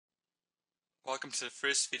Welcome to the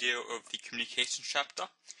first video of the communication chapter.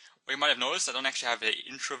 What you might have noticed, I don't actually have an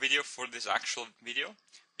intro video for this actual video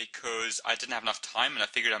because I didn't have enough time, and I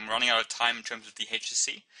figured I'm running out of time in terms of the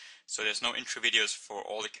HSC. So there's no intro videos for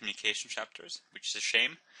all the communication chapters, which is a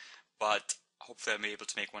shame, but hopefully I'll be able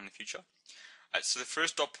to make one in the future. So the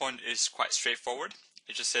first dot point is quite straightforward.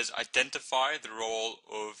 It just says identify the role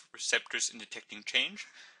of receptors in detecting change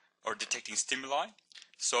or detecting stimuli.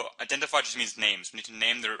 So identify just means names. We need to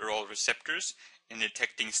name the role of receptors in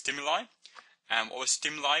detecting stimuli. What was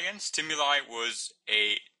stimuli again? Stimuli was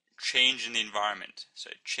a change in the environment.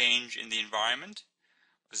 So a change in the environment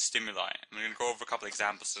was a stimuli. I'm going to go over a couple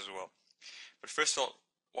examples as well. But first of all,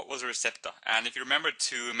 what was a receptor? And if you remember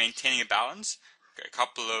to maintaining a balance, a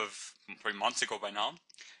couple of probably months ago by now,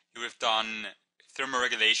 you would have done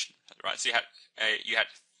thermoregulation, right? So you had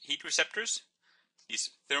heat receptors,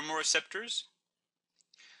 these thermoreceptors,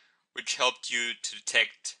 which helped you to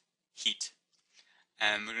detect heat.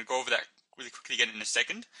 And we're going to go over that really quickly again in a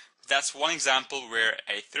second. That's one example where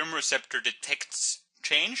a thermoreceptor detects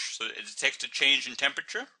change, so it detects a change in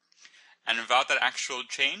temperature, and without that actual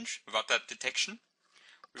change, without that detection,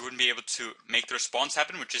 we wouldn't be able to make the response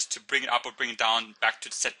happen, which is to bring it up or bring it down back to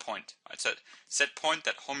the set point. Right? So set point,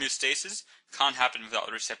 that homeostasis, can't happen without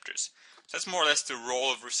the receptors. So that's more or less the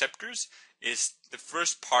role of receptors, is the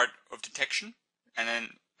first part of detection, and then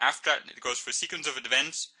after that, it goes for a sequence of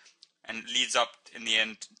events and leads up in the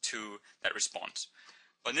end to that response.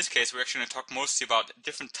 But in this case, we're actually going to talk mostly about a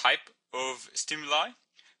different type of stimuli,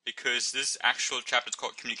 because this actual chapter is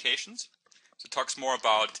called communications. So it talks more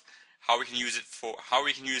about how we can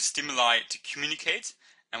use stimuli to communicate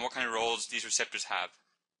and what kind of roles these receptors have.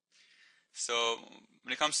 So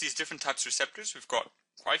when it comes to these different types of receptors, we've got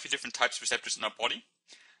quite a few different types of receptors in our body.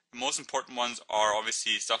 The most important ones are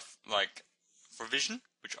obviously stuff like for vision,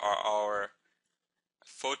 which are our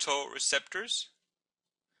photoreceptors.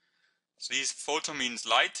 So these photo means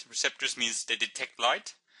light, receptors means they detect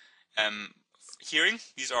light. Hearing,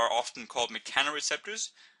 these are often called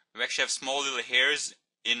mechanoreceptors. We actually have small little hairs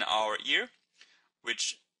in our ear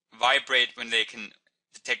which vibrate when they can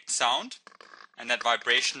detect sound, and that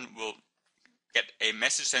vibration will get a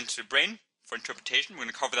message sent to the brain for interpretation. We're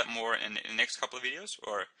going to cover that more in the next couple of videos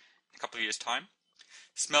or in a couple of years' time.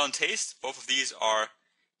 Smell and taste, both of these are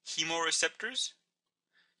chemoreceptors.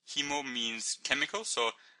 Chemo means chemical,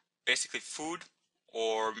 so basically food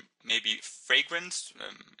or maybe fragrance,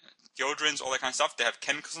 deodorants, all that kind of stuff, they have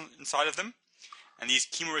chemicals inside of them. And these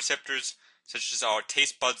chemoreceptors, such as our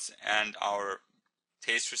taste buds and our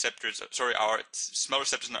our smell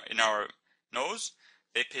receptors in our nose,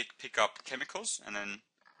 they pick up chemicals, and then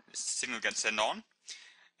the signal gets sent on.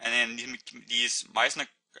 And then these Meissner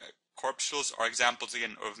corpuscles are examples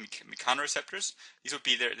again of mechanoreceptors. These would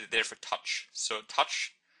be there for touch. So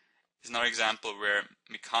touch is another example where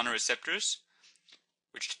mechanoreceptors,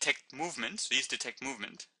 which detect movement, so these detect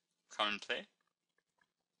movement, come in play.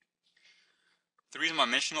 The reason why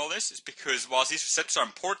I'm mentioning all this is because while these receptors are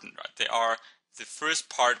important, right, they are the first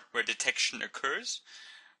part where detection occurs.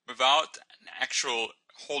 Without an actual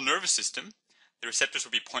whole nervous system, the receptors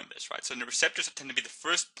would be pointless, right? So the receptors tend to be the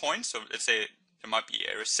first point. So let's say there might be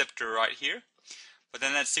a receptor right here, but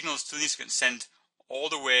then that signal still needs to get sent all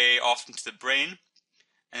the way often to the brain,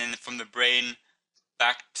 and then from the brain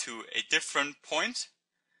back to a different point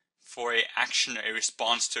for a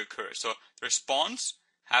response to occur. So the response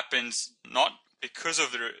happens not because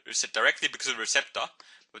of directly because of the receptor,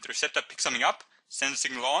 but the receptor picks something up, sends a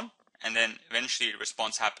signal on, and then eventually the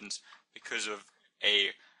response happens because of a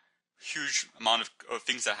huge amount of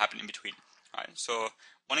things that happen in between. Right? So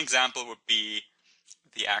one example would be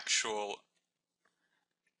the actual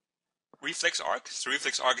reflex arc. So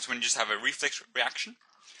reflex arc is when you just have a reflex reaction.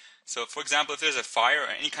 So for example, if there's a fire or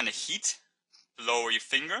any kind of heat below your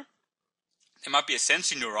finger, there might be a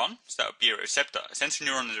sensory neuron, so that would be a receptor. A sensory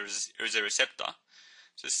neuron is a receptor.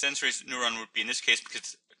 So the sensory neuron would be, in this case,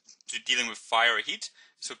 because it's dealing with fire or heat,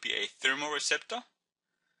 this would be a thermoreceptor.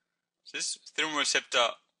 So this thermoreceptor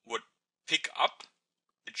would pick up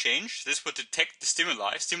the change. This would detect the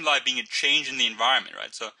stimuli being a change in the environment,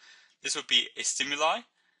 right? So this would be a stimuli.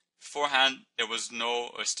 Beforehand, there was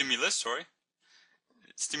no stimulus. So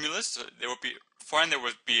beforehand there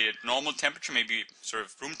would be a normal temperature, maybe sort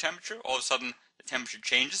of room temperature. All of a sudden, the temperature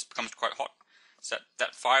changes, becomes quite hot. So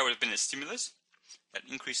that fire would have been a stimulus, that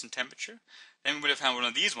increase in temperature. Then we would have had one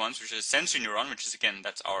of these ones, which is a sensory neuron, which is again,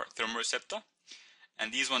 that's our thermoreceptor.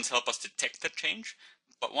 And these ones help us detect that change.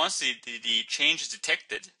 But once the change is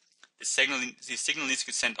detected, the signal needs to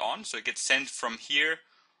get sent on. So it gets sent from here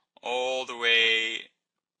all the way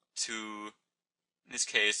to, in this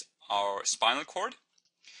case, our spinal cord.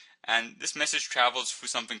 And this message travels through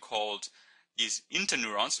something called these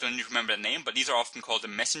interneurons. Don't need to remember the name, but these are often called the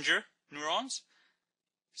messenger neurons.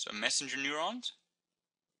 So messenger neurons.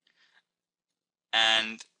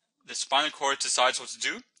 And the spinal cord decides what to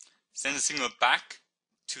do, sends a signal back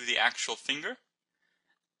to the actual finger,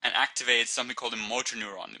 and activates something called a motor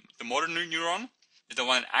neuron. The motor neuron is the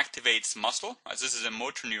one that activates muscle. Right? So this is a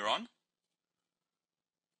motor neuron.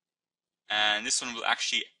 And this one will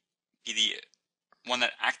actually be the one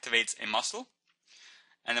that activates a muscle.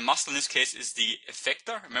 And the muscle in this case is the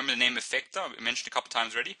effector. Remember the name effector? We mentioned a couple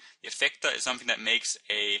times already. The effector is something that makes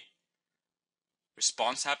a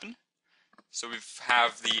response happen. So we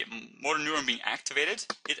have the motor neuron being activated,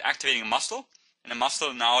 it activating a muscle, and the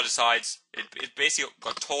muscle now decides, it basically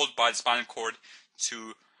got told by the spinal cord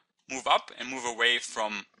to move up and move away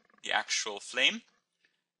from the actual flame,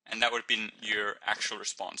 and that would have been your actual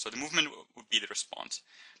response. So the movement would be the response.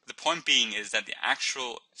 The point being is that the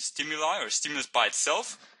actual stimuli or stimulus by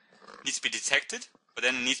itself needs to be detected, but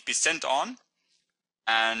then it needs to be sent on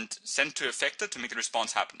and sent to effector to make the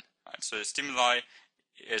response happen. Right? So the stimuli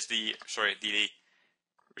is the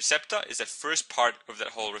receptor is the first part of that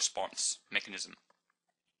whole response mechanism.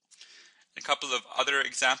 A couple of other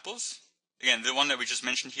examples. Again, the one that we just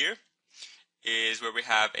mentioned here is where we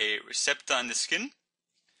have a receptor in the skin,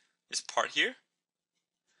 this part here.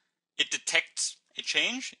 It detects a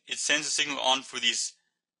change, it sends a signal on for these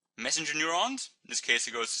messenger neurons. In this case,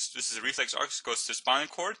 this is a reflex arc, it goes to the spinal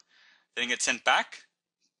cord, then it gets sent back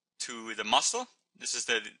to the muscle.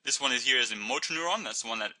 This one is here is a motor neuron, that's the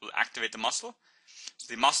one that will activate the muscle.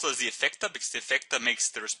 So the muscle is the effector, because the effector makes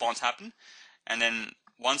the response happen. And then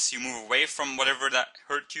once you move away from whatever that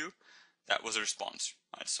hurt you, that was a response.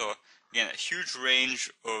 Right? So again, a huge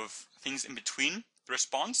range of things in between the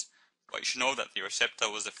response, but you should know that the receptor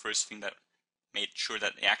was the first thing that made sure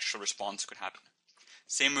that the actual response could happen.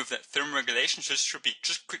 Same with that thermoregulation. So this should be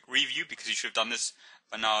just a quick review because you should have done this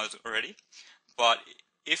by now already. But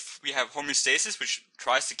if we have homeostasis, which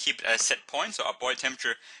tries to keep it at a set point, so our body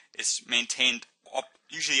temperature is maintained up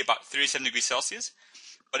usually about 37 degrees Celsius.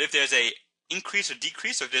 But if there's a increase or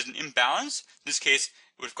decrease, so if there's an imbalance, in this case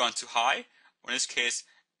it would have gone too high, or in this case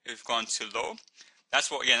it would have gone too low. That's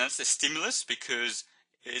the stimulus, because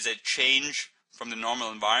it is a change from the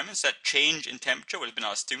normal environment. So that change in temperature would have been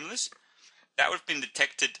our stimulus. That would have been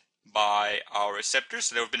detected by our receptors.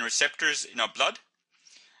 So there would have been receptors in our blood.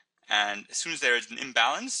 And as soon as there is an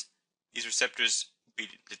imbalance, these receptors would be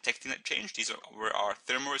detecting that change. These were our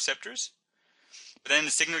thermoreceptors. But then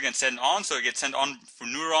the signal gets sent on, so it gets sent on for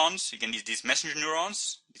neurons. Again, these messenger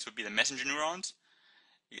neurons. These would be the messenger neurons.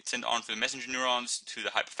 It gets sent on for the messenger neurons to the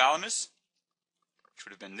hypothalamus, which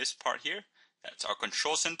would have been this part here. That's our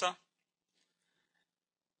control center.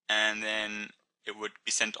 And then it would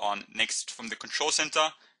be sent on next from the control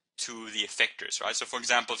center to the effectors, right? So for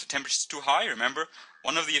example, if the temperature is too high, remember,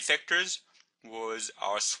 one of the effectors was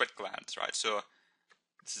our sweat glands, right? So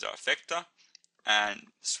this is our effector, and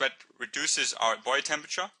sweat reduces our body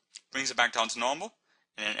temperature, brings it back down to normal,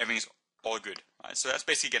 and then everything's all good, right? So that's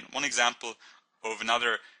basically, again, one example of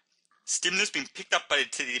another stimulus being picked up by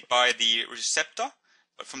the receptor,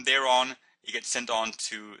 but from there on, it gets sent on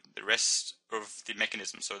to the rest of the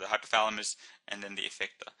mechanism, so the hypothalamus and then the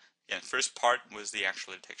effector. Again, first part was the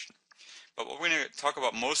actual detection. But what we're going to talk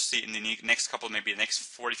about mostly in the next couple, maybe the next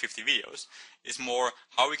 40, 50 videos, is more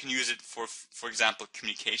how we can use it for example,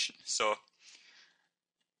 communication. So,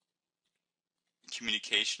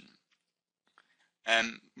 communication.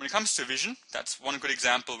 When it comes to vision, that's one good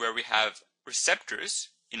example where we have receptors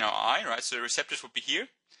in our eye, right? So the receptors would be here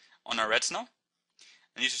on our retina.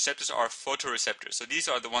 And these receptors are photoreceptors. So these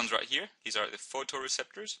are the ones right here. These are the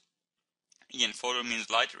photoreceptors. Again, photo means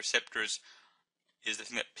light. Receptors is the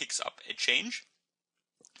thing that picks up a change.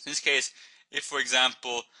 So in this case, if for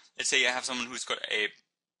example, let's say you have someone who's got a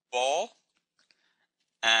ball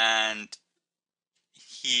and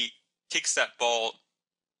he kicks that ball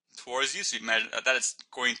towards you, so you imagine that it's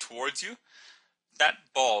going towards you, that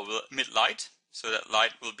ball will emit light. So that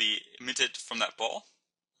light will be emitted from that ball.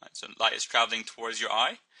 Right, so light is traveling towards your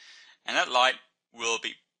eye, and that light will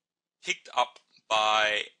be picked up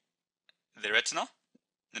by the retina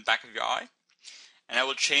in the back of your eye, and that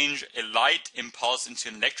will change a light impulse into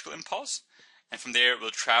an electrical impulse, and from there it will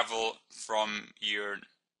travel from your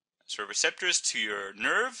sort of receptors to your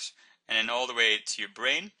nerves, and then all the way to your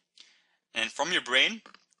brain, and from your brain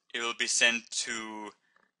it will be sent to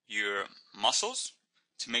your muscles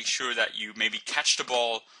to make sure that you maybe catch the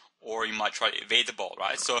ball, or you might try to evade the ball,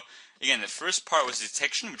 right? So again, the first part was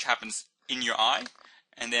detection, which happens in your eye,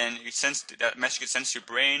 and then that message gets sent to your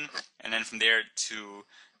brain, and then from there to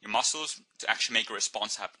your muscles to actually make a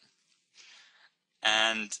response happen.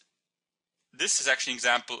 And this is actually an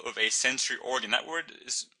example of a sensory organ. That word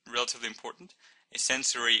is relatively important. A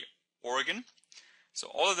sensory organ. So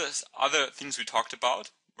all of the other things we talked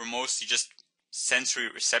about were mostly just sensory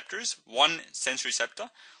receptors, one sensory receptor,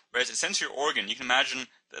 whereas a sensory organ, you can imagine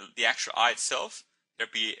the actual eye itself,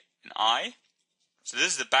 there'd be an eye. So this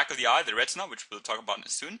is the back of the eye, the retina, which we'll talk about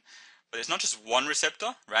soon. But it's not just one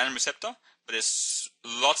receptor, random receptor, but there's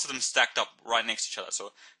lots of them stacked up right next to each other.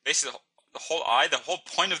 So basically the whole eye, the whole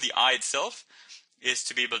point of the eye itself is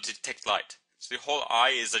to be able to detect light. So the whole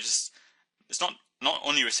eye is just, it's not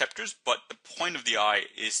only receptors, but the point of the eye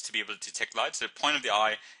is to be able to detect light. So the point of the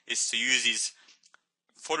eye is to use these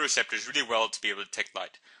photoreceptors really well to be able to detect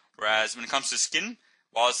light. Whereas when it comes to skin,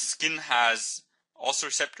 while skin has also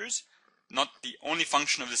receptors, not the only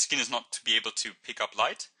function of the skin is not to be able to pick up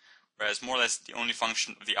light, whereas more or less the only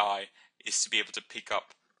function of the eye is to be able to pick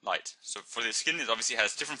up light. So for the skin, it obviously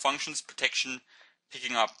has different functions: protection,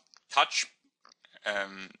 picking up touch,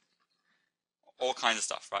 all kinds of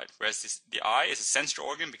stuff, right? Whereas the eye is a sensory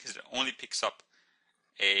organ because it only picks up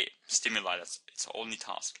a stimuli. That's its only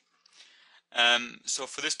task. So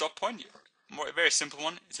for this dot point, a very simple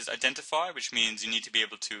one. It says identify, which means you need to be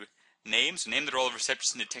able to name. So name the role of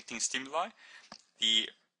receptors in detecting stimuli. The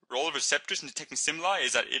role of receptors in detecting stimuli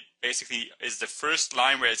is that it basically is the first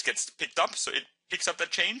line where it gets picked up. So it picks up that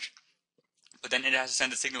change, but then it has to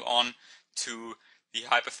send a signal on to the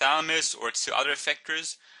hypothalamus or to other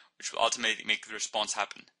effectors, which will ultimately make the response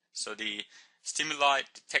happen. So the stimuli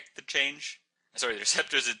detect the change. Sorry, the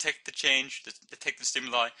receptors detect the change, detect the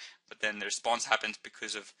stimuli, but then the response happens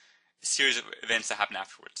because of a series of events that happen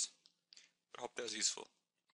afterwards. I hope that was useful.